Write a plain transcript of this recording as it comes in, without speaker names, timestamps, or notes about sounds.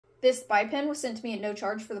This spy pen was sent to me at no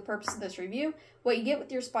charge for the purpose of this review. What you get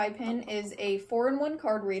with your spy pen is a 4-in-1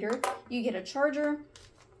 card reader. You get a charger,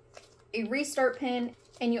 a restart pin,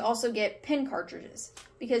 and you also get pin cartridges.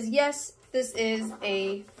 Because yes, this is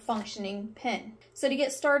a functioning pen. So to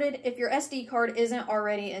get started, if your SD card isn't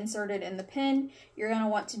already inserted in the pen, you're going to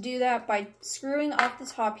want to do that by screwing off the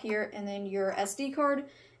top here, and then your SD card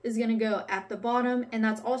is going to go at the bottom, and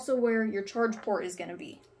that's also where your charge port is going to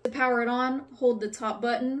be. To power it on, hold the top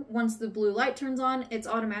button. Once the blue light turns on, it's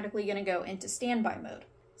automatically going to go into standby mode.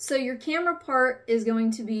 So your camera part is going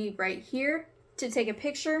to be right here. To take a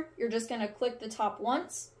picture, you're just going to click the top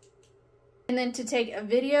once. And then to take a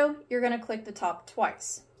video, you're going to click the top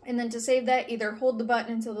twice. And then to save that, either hold the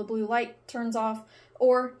button until the blue light turns off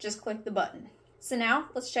or just click the button. So now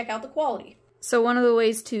let's check out the quality. So one of the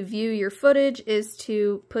ways to view your footage is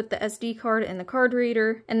to put the SD card in the card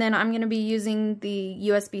reader, and then I'm going to be using the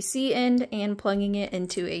USB-C end and plugging it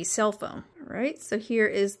into a cell phone. Alright, so here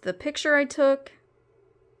is the picture I took,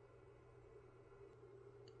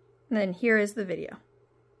 and then here is the video.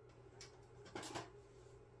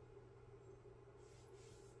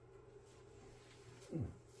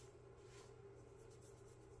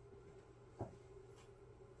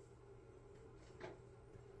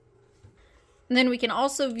 And then we can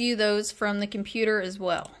also view those from the computer as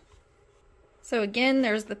well. So again,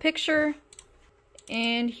 there's the picture,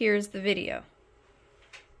 and here's the video.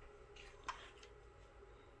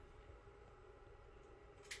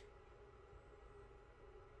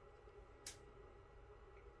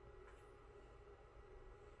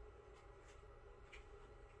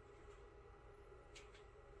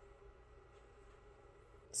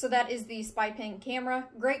 So that is the spy pen camera.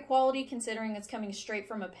 Great quality considering it's coming straight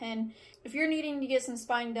from a pen. If you're needing to get some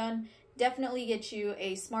spying done, definitely get you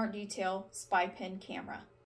a Smart Detail spy pen camera.